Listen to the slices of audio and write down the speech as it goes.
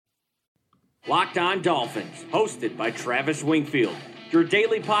Locked On Dolphins, hosted by Travis Wingfield, your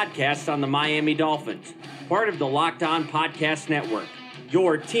daily podcast on the Miami Dolphins, part of the Locked On Podcast Network,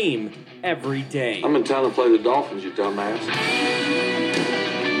 your team every day. I'm in town to play the Dolphins, you dumbass.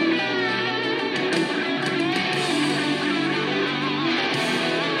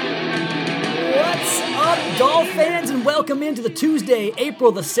 What's up, Dolphin fans, and welcome into the Tuesday,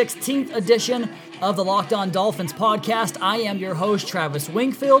 April the 16th edition of the Locked On Dolphins podcast. I am your host, Travis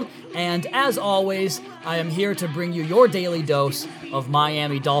Wingfield, and as always, I am here to bring you your daily dose of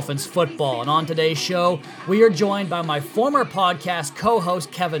Miami Dolphins football. And on today's show, we are joined by my former podcast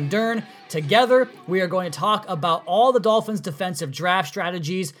co-host, Kevin Dern. Together, we are going to talk about all the Dolphins' defensive draft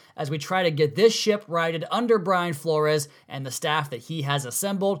strategies as we try to get this ship righted under Brian Flores and the staff that he has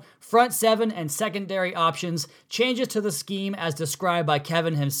assembled. Front seven and secondary options, changes to the scheme as described by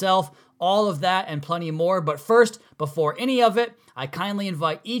Kevin himself, all of that and plenty more. But first, before any of it, I kindly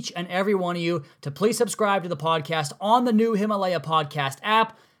invite each and every one of you to please subscribe to the podcast on the new Himalaya podcast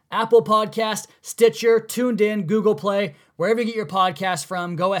app, Apple Podcast, Stitcher, Tuned In, Google Play, wherever you get your podcasts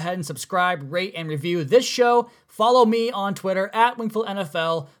from. Go ahead and subscribe, rate, and review this show. Follow me on Twitter at Wingfield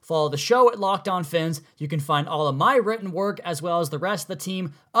NFL. Follow the show at Locked On Fins. You can find all of my written work as well as the rest of the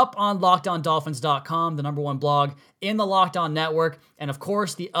team up on LockedOnDolphins.com, the #1 blog in the Locked On Network. And of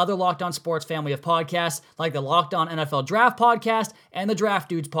course, the other Locked On Sports family of podcasts like the Locked On NFL Draft Podcast and the Draft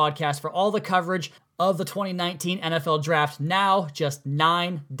Dudes Podcast for all the coverage of the 2019 NFL Draft, now just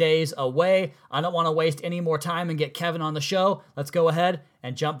 9 days away. I don't want to waste any more time and get Kevin on the show. Let's go ahead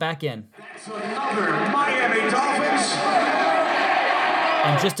and jump back in. That's another Miami Dolphins.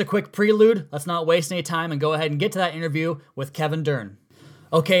 And just a quick prelude, let's not waste any time and go ahead and get to that interview with Kevin Dern.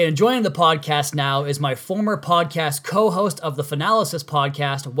 Okay, and joining the podcast now is my former podcast co-host of the Finalysis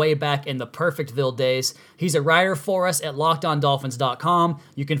podcast way back in the Perfectville days. He's a writer for us at LockedOnDolphins.com.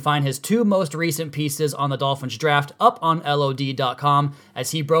 You can find his two most recent pieces on the Dolphins draft up on LOD.com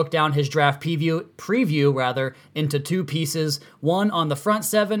as he broke down his draft preview into two pieces, one on the front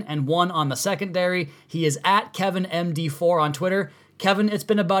seven and one on the secondary. He is at KevinMD4 on Twitter. Kevin, it's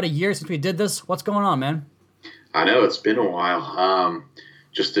been about a year since we did this. What's going on, man? I know, it's been a while.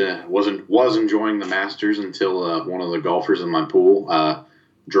 Just was enjoying the Masters until one of the golfers in my pool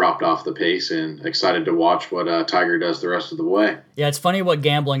dropped off the pace, and excited to watch what Tiger does the rest of the way. Yeah, it's funny what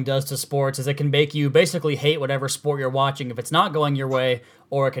gambling does to sports, is it can make you basically hate whatever sport you're watching if it's not going your way,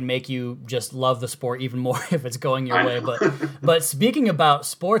 or it can make you just love the sport even more if it's going your way. But speaking about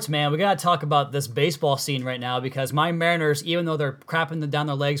sports, man, we got to talk about this baseball scene right now, because my Mariners, even though they're crapping down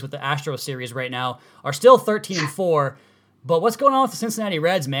their legs with the Astros series right now, are still 13-4. But what's going on with the Cincinnati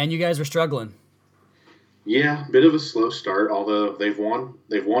Reds, man? You guys are struggling. Yeah, bit of a slow start, although they've won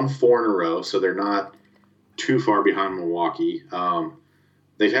 4 in a row, so they're not too far behind Milwaukee.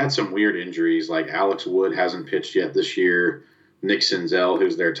 They've had some weird injuries, like Alex Wood hasn't pitched yet this year. Nick Senzel,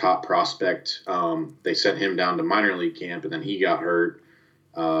 who's their top prospect, they sent him down to minor league camp, and then he got hurt.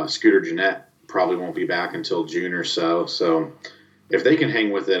 Scooter Gennett probably won't be back until June or so. So if they can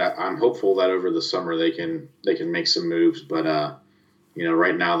hang with it, I'm hopeful that over the summer they can make some moves. But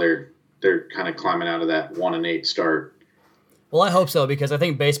right now they're kind of climbing out of that 1-8 start. Well, I hope so, because I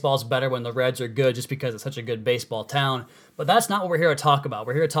think baseball's better when the Reds are good, just because it's such a good baseball town. But that's not what we're here to talk about.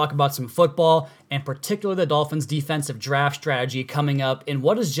 We're here to talk about some football, and particularly the Dolphins' defensive draft strategy coming up in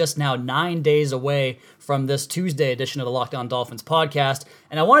what is just now 9 days away from this Tuesday edition of the Locked On Dolphins podcast.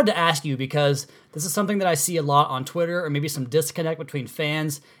 And I wanted to ask you, because this is something that I see a lot on Twitter, or maybe some disconnect between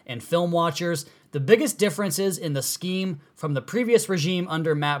fans and film watchers. The biggest differences in the scheme from the previous regime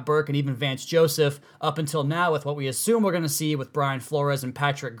under Matt Burke and even Vance Joseph up until now with what we assume we're going to see with Brian Flores and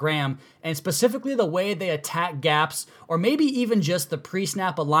Patrick Graham, and specifically the way they attack gaps, or maybe even just the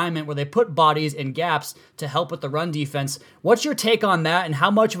pre-snap alignment where they put bodies in gaps to help with the run defense. What's your take on that, and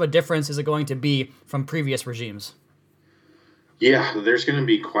how much of a difference is it going to be from previous regimes? Yeah, there's going to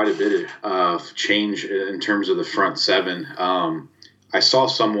be quite a bit of change in terms of the front seven. I saw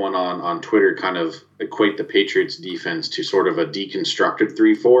someone on Twitter kind of equate the Patriots defense to sort of a deconstructed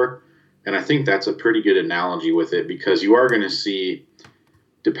 3-4. And I think that's a pretty good analogy with it, because you are going to see,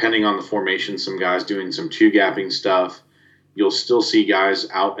 depending on the formation, some guys doing some two-gapping stuff. You'll still see guys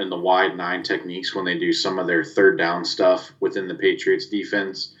out in the wide 9 techniques when they do some of their third down stuff within the Patriots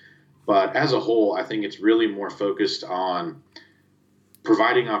defense. But as a whole, I think it's really more focused on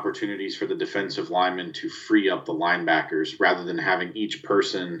providing opportunities for the defensive linemen to free up the linebackers rather than having each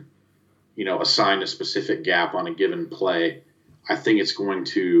person, assigned a specific gap on a given play. I think it's going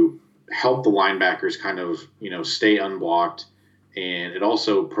to help the linebackers kind of, stay unblocked, and it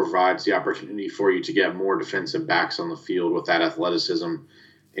also provides the opportunity for you to get more defensive backs on the field with that athleticism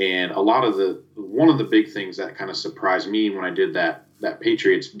And one of the big things that kind of surprised me when I did that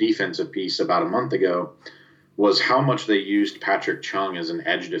Patriots defensive piece about a month ago was how much they used Patrick Chung as an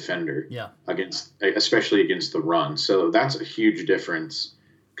edge defender especially against the run. So that's a huge difference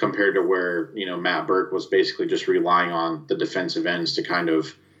compared to where, Matt Burke was basically just relying on the defensive ends to kind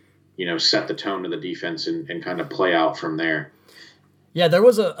of, set the tone of the defense and kind of play out from there. Yeah, there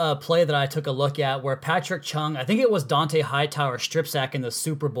was a play that I took a look at where Patrick Chung, I think it was Dante Hightower strip sack in the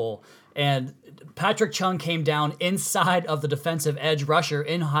Super Bowl, and Patrick Chung came down inside of the defensive edge rusher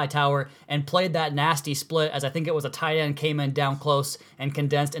in Hightower and played that nasty split, as I think it was a tight end came in down close and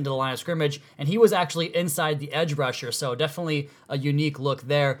condensed into the line of scrimmage, and he was actually inside the edge rusher, so definitely a unique look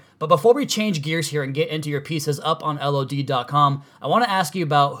there. But before we change gears here and get into your pieces up on LOD.com, I want to ask you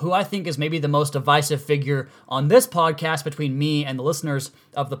about who I think is maybe the most divisive figure on this podcast between me and the listeners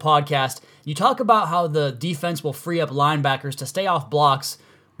of the podcast. You talk about how the defense will free up linebackers to stay off blocks.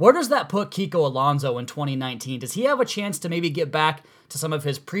 Where does that put Kiko Alonso in 2019? Does he have a chance to maybe get back to some of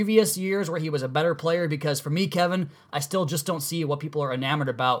his previous years where he was a better player? Because for me, Kevin, I still just don't see what people are enamored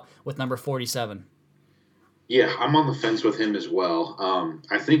about with number 47. Yeah, I'm on the fence with him as well.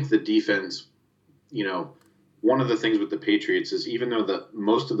 I think the defense, one of the things with the Patriots is even though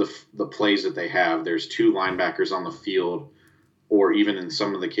most of the plays that they have, there's 2 linebackers on the field, or even in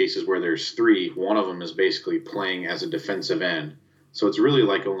some of the cases where there's 3, one of them is basically playing as a defensive end. So it's really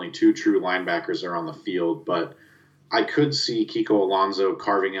like only 2 true linebackers are on the field, but I could see Kiko Alonso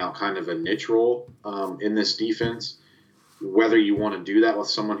carving out kind of a niche role in this defense. Whether you want to do that with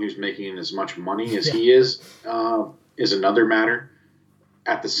someone who's making as much money as he is another matter.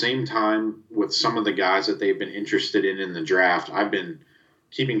 At the same time, with some of the guys that they've been interested in the draft, I've been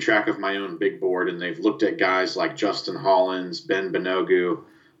keeping track of my own big board, and they've looked at guys like Justin Hollins, Ben Benogu,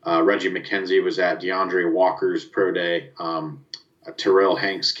 Reggie McKenzie was at DeAndre Walker's pro day. Terrell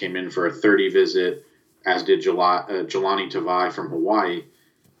Hanks came in for a 30 visit, as did Jelani Tavai from Hawaii.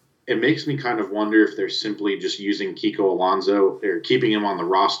 It makes me kind of wonder if they're simply just using Kiko Alonso or keeping him on the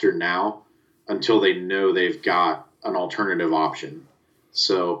roster now until they know they've got an alternative option.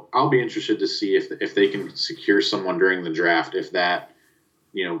 So I'll be interested to see if they can secure someone during the draft, if that,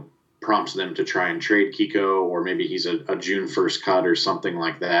 prompts them to try and trade Kiko, or maybe he's a June 1st cut or something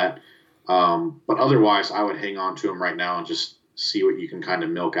like that. But otherwise, I would hang on to him right now and just see what you can kind of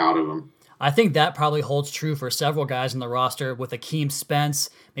milk out of him. I think that probably holds true for several guys in the roster, with Akeem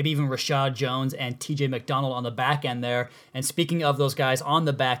Spence, maybe even Rashad Jones and TJ McDonald on the back end there. And speaking of those guys on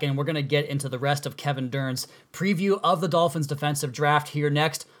the back end, we're going to get into the rest of Kevin Dern's preview of the Dolphins defensive draft here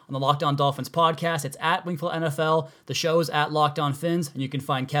next on the Locked On Dolphins podcast. It's at Wingfield NFL. The show is at Locked On Fins, and you can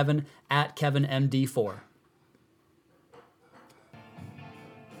find Kevin at KevinMD4.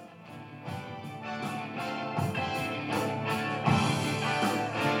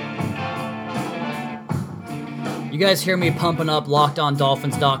 You guys hear me pumping up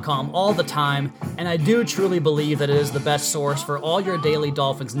LockedOnDolphins.com all the time, and I do truly believe that it is the best source for all your daily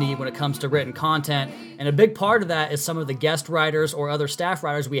Dolphins need when it comes to written content, and a big part of that is some of the guest writers or other staff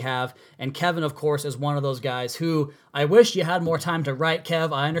writers we have, and Kevin, of course, is one of those guys who I wish you had more time to write,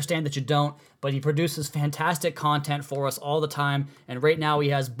 Kev. I understand that you don't, but he produces fantastic content for us all the time, and right now he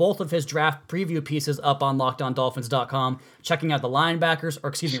has both of his draft preview pieces up on LockedOnDolphins.com, checking out the linebackers,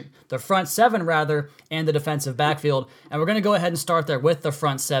 the front 7 rather, and the defensive backfield, and we're going to go ahead and start there with the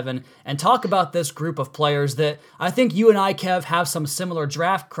front 7 and talk about this group of players that I think you and I, Kev, have some similar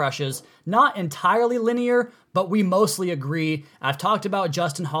draft crushes, not entirely linear, but we mostly agree. I've talked about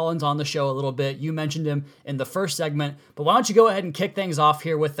Justin Hollins on the show a little bit. You mentioned him in the first segment, but why don't you go ahead and kick things off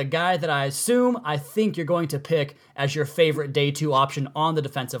here with the guy that I think you're going to pick as your favorite day 2 option on the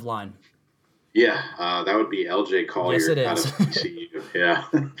defensive line. Yeah, that would be LJ Collier. Yes, it is. Out of TCU. Yeah,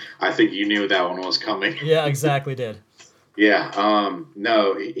 I think you knew that one was coming. Yeah, exactly did. Yeah,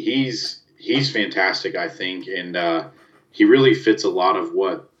 no, he's fantastic, I think, and he really fits a lot of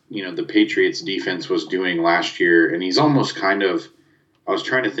what the Patriots defense was doing last year, and he's almost kind of, I was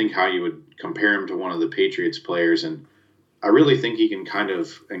trying to think how you would compare him to one of the Patriots players, and I really think he can kind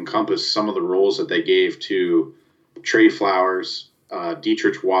of encompass some of the roles that they gave to Trey Flowers,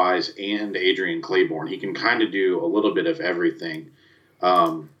 Dietrich Wise, and Adrian Claiborne. He can kind of do a little bit of everything.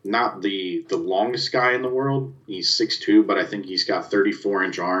 Not the longest guy in the world. He's 6'2", but I think he's got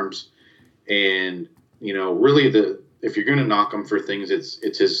 34-inch arms, and really if you're going to knock him for things,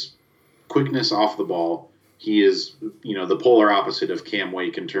 it's his quickness off the ball. He is, the polar opposite of Cam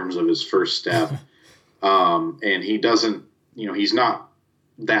Wake in terms of his first step. And he doesn't, he's not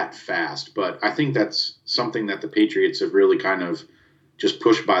that fast, but I think that's something that the Patriots have really kind of just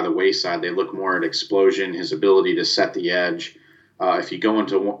pushed by the wayside. They look more at explosion, his ability to set the edge. If you go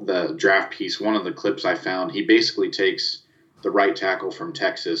into the draft piece, one of the clips I found, he basically takes the right tackle from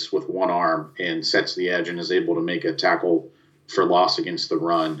Texas with one arm and sets the edge and is able to make a tackle for loss against the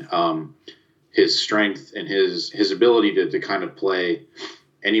run. His strength and his ability to kind of play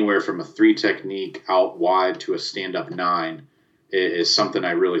anywhere from a 3 technique out wide to a stand-up 9 is something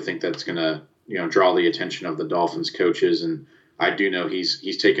I really think that's going to draw the attention of the Dolphins coaches. And I do know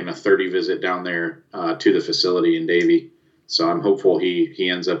he's taken a 30 visit down there to the facility in Davie. So I'm hopeful he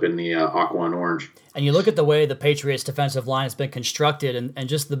ends up in the aqua and orange. And you look at the way the Patriots defensive line has been constructed and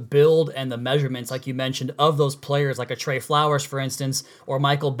just the build and the measurements, like you mentioned, of those players, like a Trey Flowers, for instance, or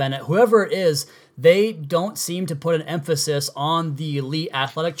Michael Bennett, whoever it is, they don't seem to put an emphasis on the elite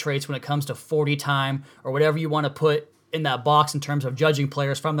athletic traits when it comes to 40 time or whatever you want to put in that box in terms of judging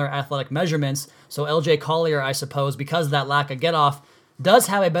players from their athletic measurements. So LJ Collier, I suppose, because of that lack of get-off, does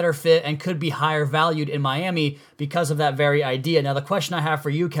have a better fit and could be higher valued in Miami because of that very idea. Now, the question I have for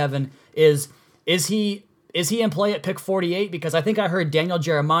you, Kevin, is he in play at pick 48? Because I think I heard Daniel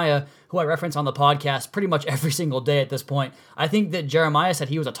Jeremiah, who I reference on the podcast pretty much every single day at this point. I think that Jeremiah said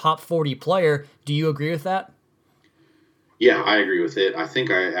he was a top 40 player. Do you agree with that? Yeah, I agree with it. I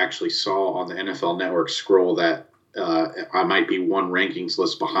think I actually saw on the NFL Network scroll that I might be one rankings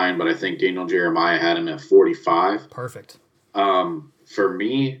list behind, but I think Daniel Jeremiah had him at 45. Perfect. For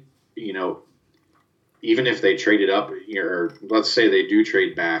me, even if they traded up, or let's say they do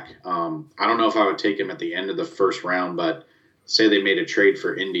trade back, I don't know if I would take him at the end of the first round, but say they made a trade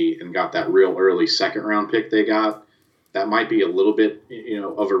for Indy and got that real early second round pick they got, that might be a little bit,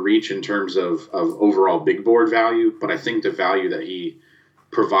 of a reach in terms of overall big board value. But I think the value that he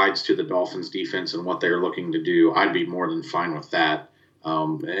provides to the Dolphins defense and what they're looking to do, I'd be more than fine with that.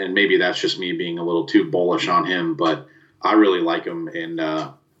 And maybe that's just me being a little too bullish on him, but I really like him. And,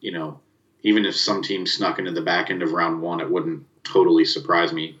 even if some team snuck into the back end of round 1, it wouldn't totally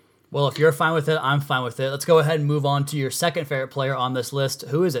surprise me. Well, if you're fine with it, I'm fine with it. Let's go ahead and move on to your second favorite player on this list.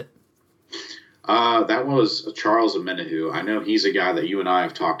 Who is it? That was Charles Omenihu. I know he's a guy that you and I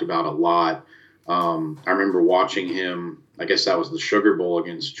have talked about a lot. I remember watching him. I guess that was the Sugar Bowl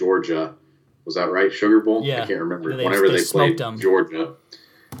against Georgia. Was that right? Sugar Bowl? Yeah. I can't remember. Whenever they played them. Georgia.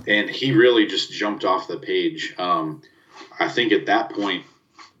 And he really just jumped off the page. I think at that point,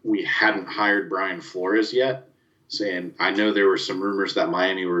 we hadn't hired Brian Flores yet. And I know there were some rumors that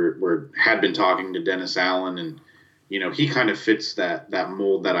Miami had been talking to Dennis Allen. And, he kind of fits that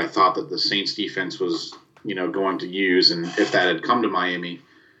mold that I thought that the Saints defense was, going to use. And if that had come to Miami,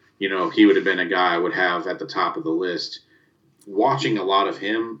 he would have been a guy I would have at the top of the list. Watching a lot of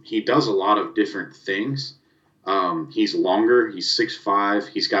him, he does a lot of different things. He's longer. He's 6'5".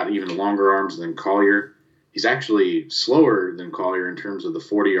 He's got even longer arms than Collier. He's actually slower than Collier in terms of the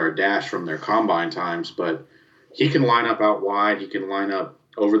 40-yard dash from their combine times, but he can line up out wide. He can line up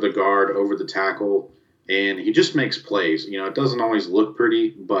over the guard, over the tackle, and he just makes plays. It doesn't always look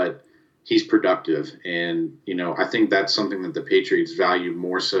pretty, but he's productive. And, I think that's something that the Patriots value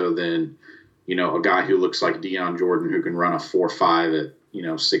more so than, a guy who looks like Deion Jordan who can run a 4.5 at,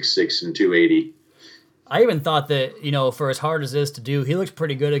 6'6" and 280. I even thought that, for as hard as it is to do, he looks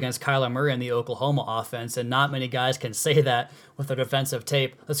pretty good against Kyler Murray in the Oklahoma offense, and not many guys can say that with their defensive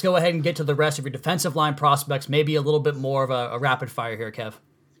tape. Let's go ahead and get to the rest of your defensive line prospects, maybe a little bit more of a rapid fire here, Kev.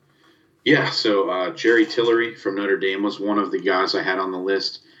 Yeah, so Jerry Tillery from Notre Dame was one of the guys I had on the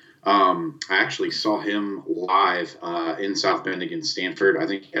list. I actually saw him live in South Bend against Stanford. I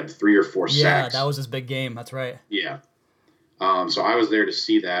think he had 3 or 4 sacks. Yeah, that was his big game. That's right. Yeah. So I was there to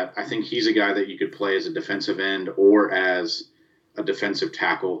see that. I think he's a guy that you could play as a defensive end or as a defensive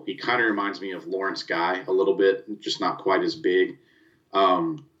tackle. He kind of reminds me of Lawrence Guy a little bit, just not quite as big.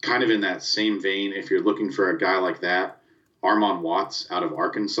 Kind of in that same vein, if you're looking for a guy like that, Armon Watts out of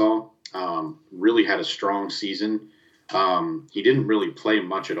Arkansas really had a strong season. He didn't really play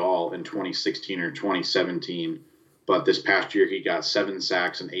much at all in 2016 or 2017, but this past year he got 7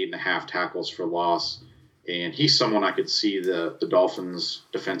 sacks and 8.5 tackles for loss. And he's someone I could see the Dolphins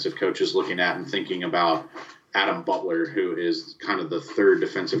defensive coaches looking at and thinking about Adam Butler, who is kind of the third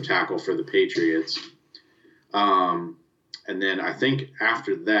defensive tackle for the Patriots. And then I think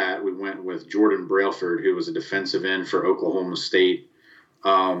after that, we went with Jordan Brailford, who was a defensive end for Oklahoma State.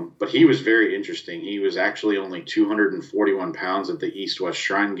 But he was very interesting. He was actually only 241 pounds at the East-West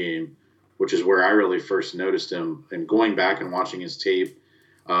Shrine game, which is where I really first noticed him. And going back and watching his tape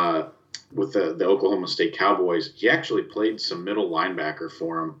with the Oklahoma State Cowboys, he actually played some middle linebacker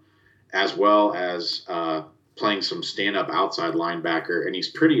for him, as well as playing some stand-up outside linebacker. And he's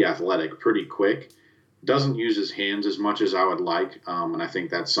pretty athletic, pretty quick. Doesn't use his hands as much as I would like, and I think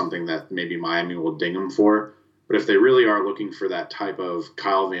that's something that maybe Miami will ding him for. But if they really are looking for that type of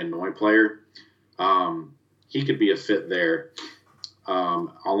Kyle Van Noy player, he could be a fit there.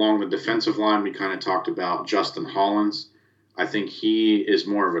 Along the defensive line, we kind of talked about Justin Hollins. I think he is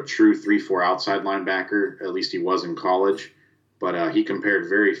more of a true 3-4 outside linebacker. At least he was in college. But he compared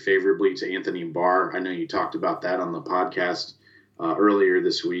very favorably to Anthony Barr. I know you talked about that on the podcast earlier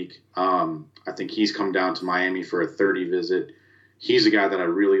this week. I think he's come down to Miami for a 30 visit. He's a guy that I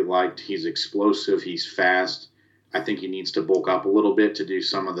really liked. He's explosive. He's fast. I think he needs to bulk up a little bit to do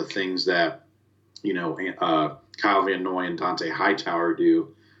some of the things that, Kyle Van Noy and Dante Hightower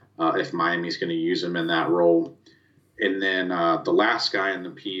do if Miami's going to use him in that role. And then the last guy in the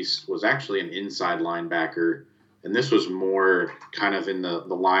piece was actually an inside linebacker. And this was more kind of in the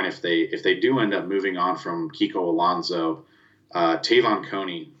line if they do end up moving on from Kiko Alonso. Tavon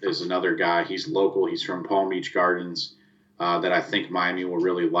Coney is another guy. He's local. He's from Palm Beach Gardens that I think Miami will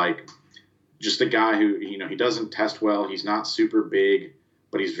really like. Just a guy who, he doesn't test well. He's not super big,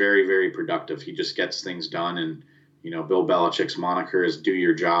 but he's very, very productive. He just gets things done. And, Bill Belichick's moniker is do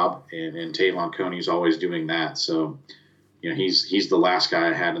your job. And Tavon Coney's always doing that. So, he's the last guy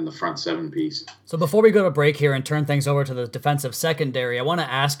I had in the front seven piece. So before we go to break here and turn things over to the defensive secondary, I want to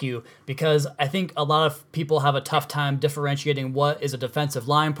ask you, because I think a lot of people have a tough time differentiating what is a defensive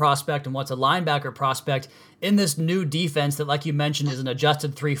line prospect and what's a linebacker prospect in this new defense that, like you mentioned, is an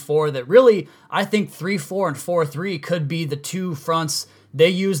adjusted 3-4 that really, I think 3-4 and 4-3 could be the two fronts they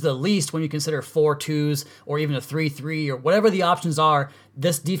use the least when you consider 4-2s or even a 3-3 or whatever the options are.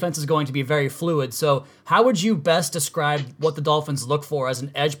 This defense is going to be very fluid. So how would you best describe what the Dolphins look for as an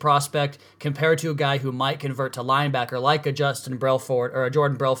edge prospect compared to a guy who might convert to linebacker like a Justin Belford or a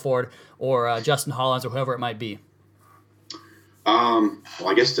Jordan Belford or Justin Hollins or whoever it might be? Well,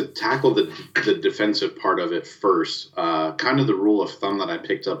 I guess to tackle the defensive part of it first, kind of the rule of thumb that I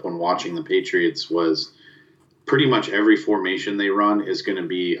picked up when watching the Patriots was pretty much every formation they run is going to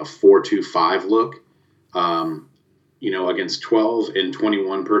be a 4-2-5 look. Against 12 and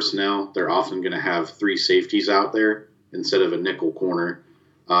 21 personnel, they're often going to have three safeties out there instead of a nickel corner.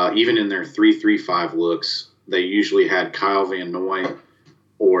 Even in their 3-3-5 looks, they usually had Kyle Van Noy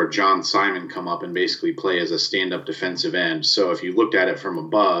or John Simon come up and basically play as a stand-up defensive end. So if you looked at it from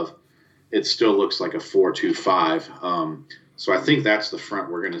above, it still looks like a 4-2-5. So I think that's the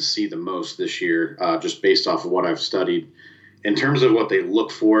front we're going to see the most this year, just based off of what I've studied. In terms of what they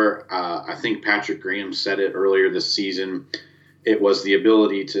look for, I think Patrick Graham said it earlier this season. It was the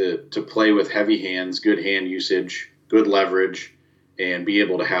ability to play with heavy hands, good hand usage, good leverage, and be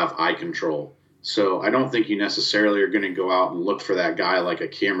able to have eye control. So I don't think you necessarily are going to go out and look for that guy like a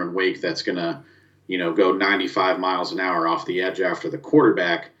Cameron Wake that's going to, go 95 miles an hour off the edge after the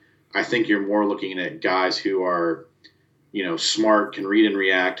quarterback. I think you're more looking at guys who are, smart, can read and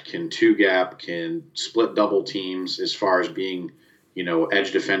react, can two-gap, can split double teams as far as being,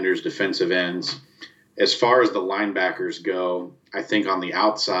 edge defenders, defensive ends. As far as the linebackers go, I think on the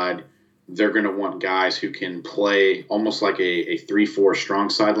outside, they're going to want guys who can play almost like a 3-4 strong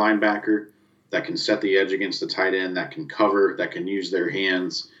side linebacker that can set the edge against the tight end, that can cover, that can use their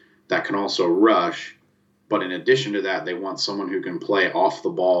hands, that can also rush. But in addition to that, they want someone who can play off the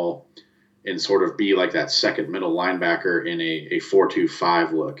ball and sort of be like that second middle linebacker in a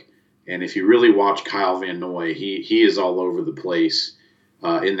 4-2-5 look. And if you really watch Kyle Van Noy, he is all over the place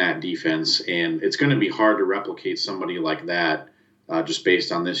in that defense. And it's going to be hard to replicate somebody like that just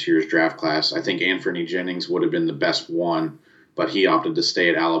based on this year's draft class. I think Anthony Jennings would have been the best one, but he opted to stay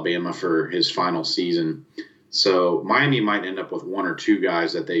at Alabama for his final season. So Miami might end up with one or two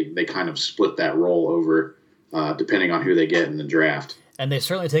guys that they kind of split that role over depending on who they get in the draft. And they've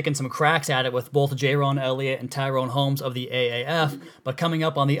certainly taken some cracks at it with both Jaron Elliott and Tyrone Holmes of the AAF. But coming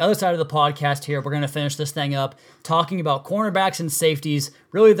up on the other side of the podcast here, we're going to finish this thing up talking about cornerbacks and safeties,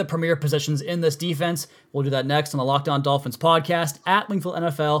 really the premier positions in this defense. We'll do that next on the Locked On Dolphins podcast at Wingfield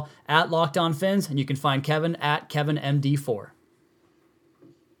NFL, at Locked On Fins, and you can find Kevin at KevinMD4.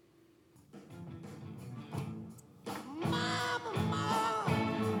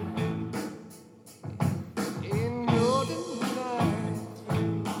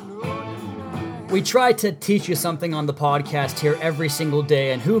 We try to teach you something on the podcast here every single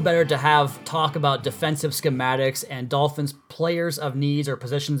day, and who better to have talk about defensive schematics and Dolphins players of needs, or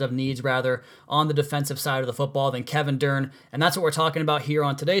positions of needs rather, on the defensive side of the football than Kevin Dern. And that's what we're talking about here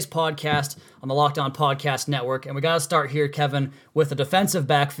on today's podcast on the Locked On Podcast Network. And we got to start here, Kevin, with the defensive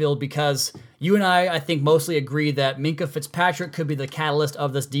backfield, because you and I think mostly agree that Minkah Fitzpatrick could be the catalyst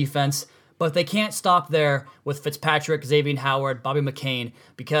of this defense. But they can't stop there with Fitzpatrick, Xavier Howard, Bobby McCain,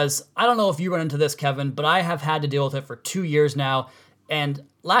 because I don't know if you run into this, Kevin, but I have had to deal with it for 2 years now. And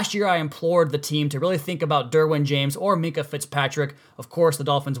last year I implored the team to really think about Derwin James or Minkah Fitzpatrick. Of course, the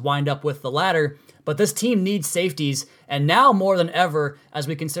Dolphins wind up with the latter, but this team needs safeties, and now more than ever, as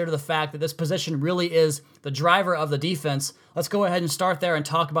we consider the fact that this position really is the driver of the defense, let's go ahead and start there and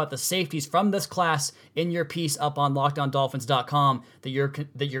talk about the safeties from this class in your piece up on LockedOnDolphins.com that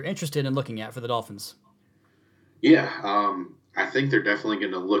you're interested in looking at for the Dolphins. Yeah, I think they're definitely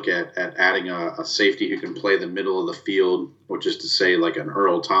going to look at adding a safety who can play the middle of the field, which is to say like an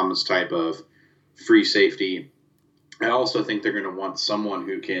Earl Thomas type of free safety. I also think they're going to want someone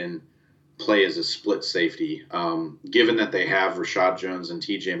who can play as a split safety. Given that they have Rashad Jones and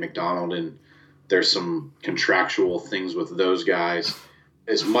TJ McDonald, and there's some contractual things with those guys.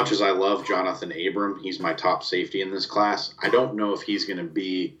 As much as I love Jonathan Abram, he's my top safety in this class. I don't know if he's going to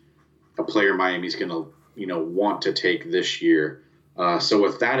be a player Miami's going to want to take this year. So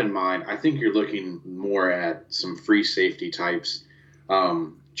with that in mind, I think you're looking more at some free safety types.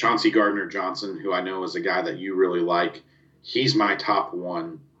 Chauncey Gardner-Johnson, who I know is a guy that you really like, he's my top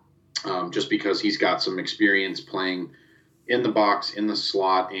one. Just because he's got some experience playing in the box, in the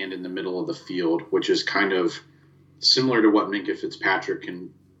slot, and in the middle of the field, which is kind of similar to what Minkah Fitzpatrick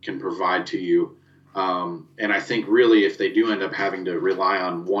can provide to you. And I think really if they do end up having to rely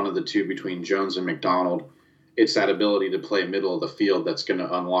on one of the two between Jones and McDonald, it's that ability to play middle of the field that's going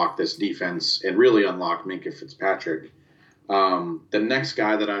to unlock this defense and really unlock Minkah Fitzpatrick. The next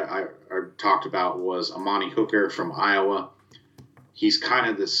guy that I talked about was Amani Hooker from Iowa. He's kind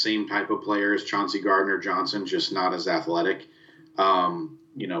of the same type of player as Chauncey Gardner-Johnson, just not as athletic.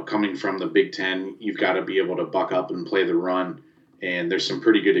 Coming from the Big Ten, you've got to be able to buck up and play the run, and there's some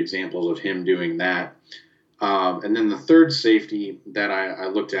pretty good examples of him doing that. And then the third safety that I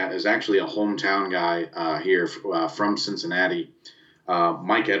looked at is actually a hometown guy here from Cincinnati,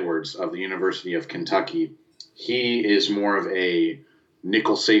 Mike Edwards of the University of Kentucky. He is more of a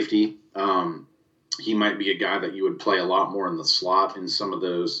nickel safety. He might be a guy that you would play a lot more in the slot in some of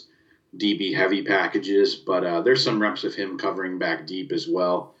those DB heavy packages, but there's some reps of him covering back deep as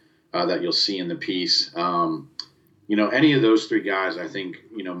well that you'll see in the piece. Any of those three guys, I think,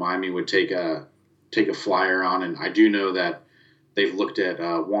 Miami would take a flyer on, and I do know that they've looked at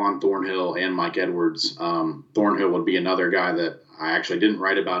Juan Thornhill and Mike Edwards. Thornhill would be another guy that I actually didn't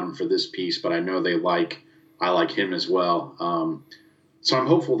write about him for this piece, but I know I like him as well. So I'm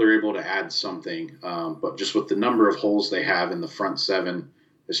hopeful they're able to add something, but just with the number of holes they have in the front seven,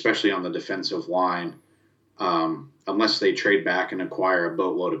 especially on the defensive line, unless they trade back and acquire a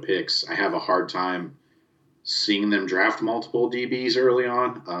boatload of picks, I have a hard time seeing them draft multiple DBs early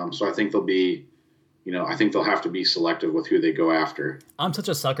on. So I think they'll have to be selective with who they go after. I'm such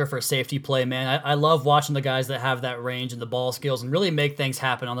a sucker for safety play, man. I love watching the guys that have that range and the ball skills and really make things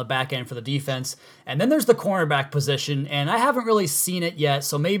happen on the back end for the defense. And then there's the cornerback position, and I haven't really seen it yet,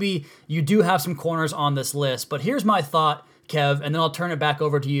 so maybe you do have some corners on this list. But here's my thought, Kev, and then I'll turn it back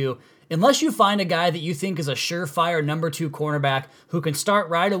over to you. Unless you find a guy that you think is a surefire number 2 cornerback who can start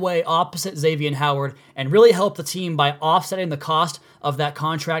right away opposite Xavier Howard and really help the team by offsetting the cost of that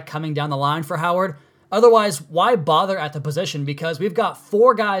contract coming down the line for Howard, otherwise, why bother at the position? Because we've got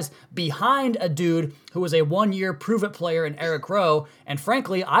 4 guys behind a dude who is a 1-year prove-it player in Eric Rowe, and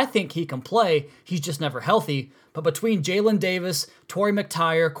frankly, I think he can play. He's just never healthy. But between Jalen Davis, Torrey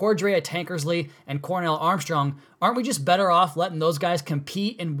McTyer, Cordrea Tankersley, and Cornell Armstrong, aren't we just better off letting those guys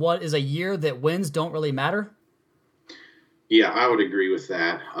compete in what is a year that wins don't really matter? Yeah, I would agree with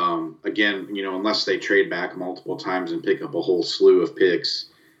that. Again, unless they trade back multiple times and pick up a whole slew of picks,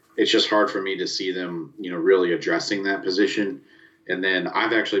 it's just hard for me to see them, really addressing that position. And then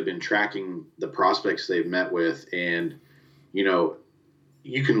I've actually been tracking the prospects they've met with, and,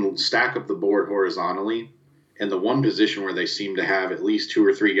 you can stack up the board horizontally, and the one position where they seem to have at least 2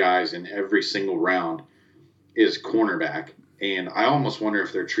 or 3 guys in every single round is cornerback. And I almost wonder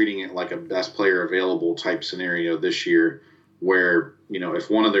if they're treating it like a best player available type scenario this year where,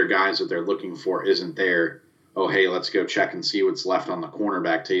 if one of their guys that they're looking for isn't there, oh, hey, let's go check and see what's left on the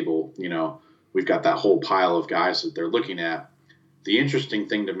cornerback table. We've got that whole pile of guys that they're looking at. The interesting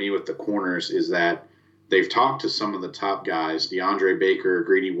thing to me with the corners is that they've talked to some of the top guys, DeAndre Baker,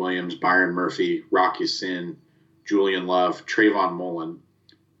 Greedy Williams, Byron Murphy, Rocky Sin, Julian Love, Trayvon Mullen.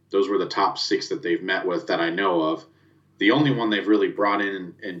 Those were the top 6 that they've met with that I know of. The only one they've really brought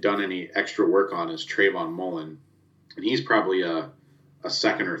in and done any extra work on is Trayvon Mullen. And he's probably a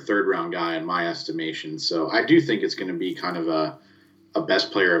second or third round guy in my estimation. So I do think it's going to be kind of a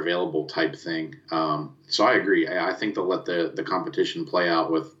best player available type thing. So I agree. I think they'll let the competition play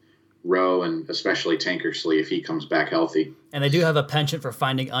out with Rowe and especially Tankersley if he comes back healthy. And they do have a penchant for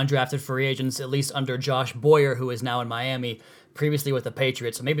finding undrafted free agents, at least under Josh Boyer, who is now in Miami, previously with the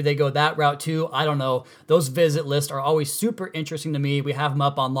Patriots. So maybe they go that route too. I don't know. Those visit lists are always super interesting to me. We have them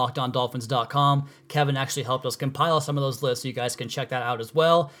up on LockedOnDolphins.com. Kevin actually helped us compile some of those lists, so you guys can check that out as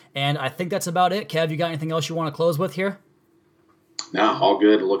well. And I think that's about it. Kev, you got anything else you want to close with here? No, all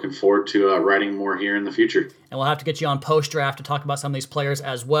good. Looking forward to writing more here in the future. And we'll have to get you on post-draft to talk about some of these players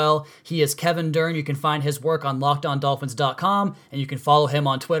as well. He is Kevin Dern. You can find his work on LockedOnDolphins.com, and you can follow him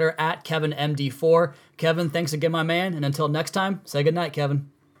on Twitter at KevinMD4. Kevin, thanks again, my man. And until next time, say good night, Kevin.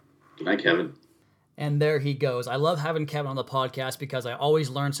 Good night, Kevin. And there he goes. I love having Kevin on the podcast because I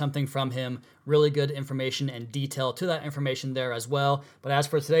always learn something from him. Really good information and detail to that information there as well. But as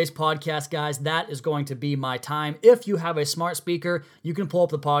for today's podcast, guys, that is going to be my time. If you have a smart speaker, you can pull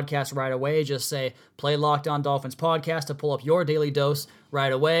up the podcast right away. Just say, play Locked On Dolphins podcast to pull up your daily dose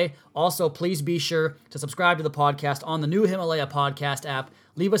right away. Also, please be sure to subscribe to the podcast on the new Himalaya podcast app.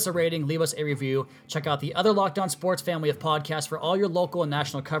 Leave us a rating, leave us a review. Check out the other Locked On Sports family of podcasts for all your local and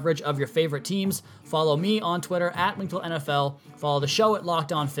national coverage of your favorite teams. Follow me on Twitter at WingfieldNFL. Follow the show at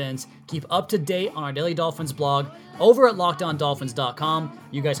Locked On Fins. Keep up to date on our Daily Dolphins blog over at LockedOnDolphins.com.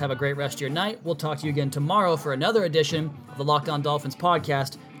 You guys have a great rest of your night. We'll talk to you again tomorrow for another edition of the Locked On Dolphins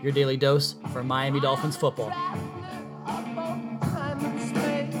podcast, your daily dose for Miami Dolphins football.